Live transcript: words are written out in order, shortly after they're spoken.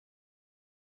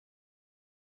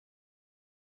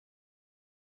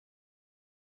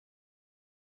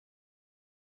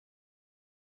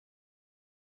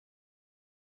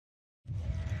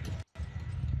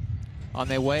on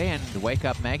their way, and Wake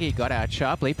Up Maggie got out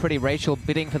sharply. Pretty Rachel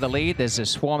bidding for the lead. There's a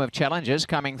swarm of challengers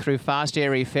coming through fast.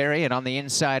 Airy Fairy, and on the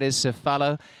inside is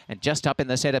Cephalo, and just up in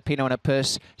the centre, Pinot and a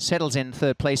Purse settles in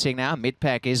third placing now.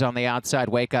 Mid-pack is on the outside,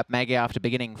 Wake Up Maggie after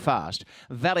beginning fast.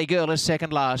 Valley Girl is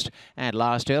second last, and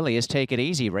last early is Take It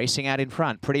Easy, racing out in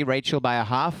front. Pretty Rachel by a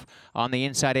half. On the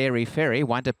inside, Airy Fairy,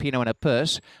 one to Pinot and a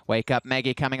Purse. Wake Up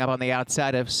Maggie coming up on the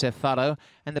outside of Cephalo,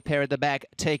 and the pair at the back,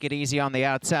 Take It Easy on the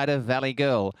outside of Valley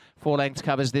Girl. 4 lengths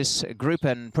covers this group,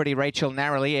 and Pretty Rachel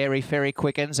narrowly. Airy Fairy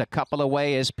quickens. A couple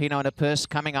away is Pinot and a Purse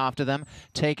coming after them.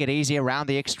 Take It Easy around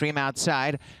the extreme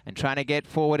outside, and trying to get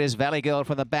forward is Valley Girl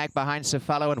from the back behind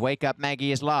Cephalo, and Wake Up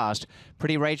Maggie is last.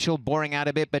 Pretty Rachel boring out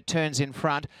a bit but turns in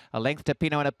front. A length to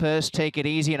Pinot and a Purse. Take It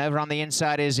Easy, and over on the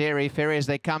inside is Airy Fairy as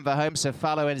they come for home.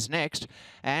 Cephalo is next,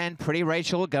 and Pretty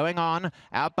Rachel going on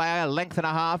out by a length and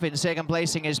a half. In second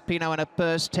placing is Pinot and a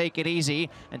Purse. Take It Easy,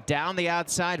 and down the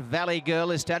outside Valley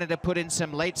Girl is starting to put in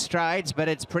some late strides, but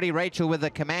it's Pretty Rachel with a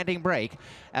commanding break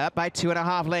out by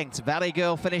 2.5 lengths. Valley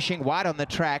Girl finishing wide on the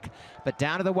track, but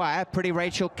down to the wire Pretty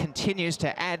Rachel continues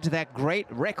to add to that great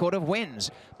record of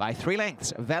wins by 3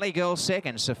 lengths. Valley Girl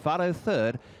second, Cephalo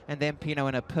third, and then Pinot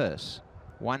and a Purse.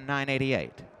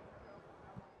 1:9.88.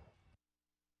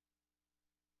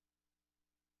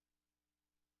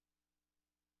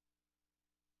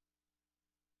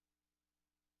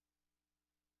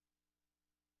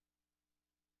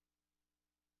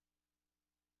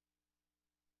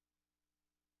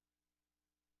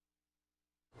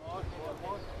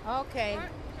 Okay.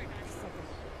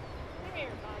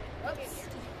 Oops.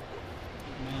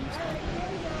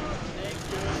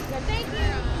 Thank you.